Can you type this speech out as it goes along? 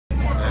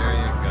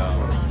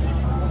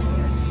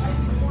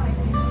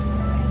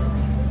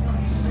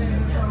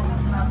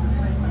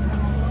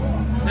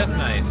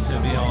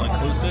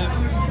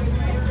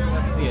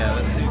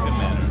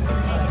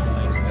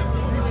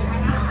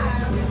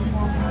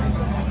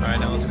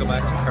let's go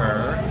back to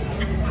her.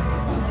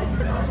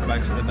 Let's go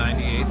back to the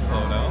 98th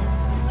photo.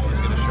 She's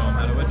going to show him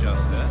how to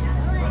adjust it.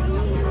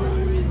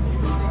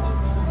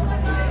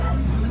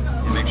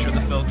 You make sure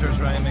the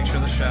filter's right, make sure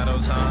the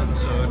shadow's on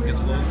so it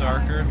gets a little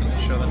darker. It doesn't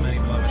show that many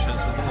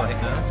blemishes with the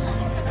lightness.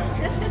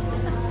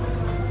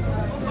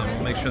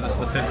 Make sure this is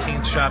the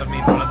 15th shot of me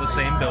in front of the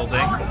same building.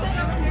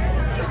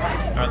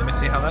 Alright, let me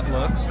see how that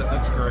looks. That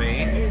looks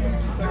great.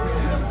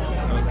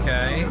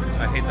 Okay.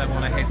 I hate that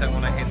one, I hate that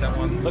one, I hate that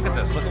one. Look at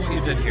this. Look at what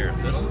you did here.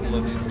 This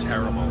looks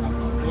terrible.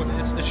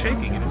 It's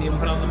shaking. You didn't even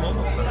put on the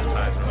mobile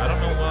sensitizer. I don't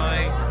know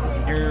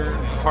why you're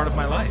part of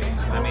my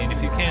life. I mean,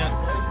 if you can't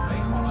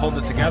hold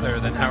it together,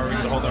 then how are we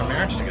going to hold our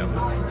marriage together?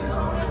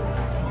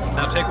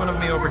 Now take one of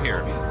me over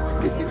here.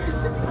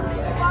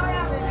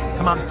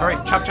 Come on.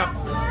 Alright, chop, chop.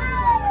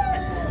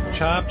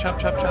 Chop, chop,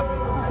 chop, chop.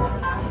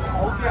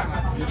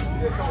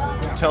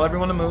 Tell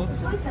everyone to move.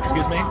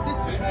 Excuse me.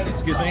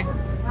 Excuse me.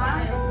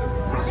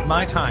 This is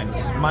my time.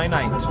 This is my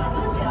night.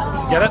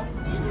 Get it?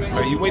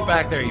 Alright, you wait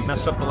back there. You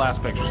messed up the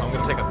last picture, so I'm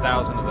going to take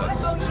 1,000 of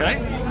this. Okay?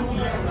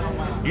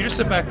 You just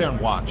sit back there and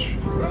watch.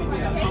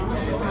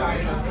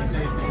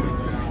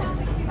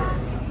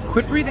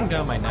 Quit breathing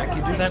down my neck.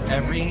 You do that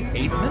every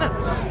 8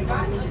 minutes.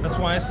 That's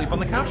why I sleep on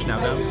the couch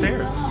now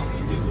downstairs.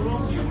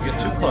 You get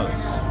too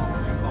close.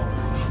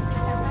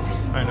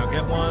 Alright, now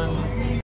get one.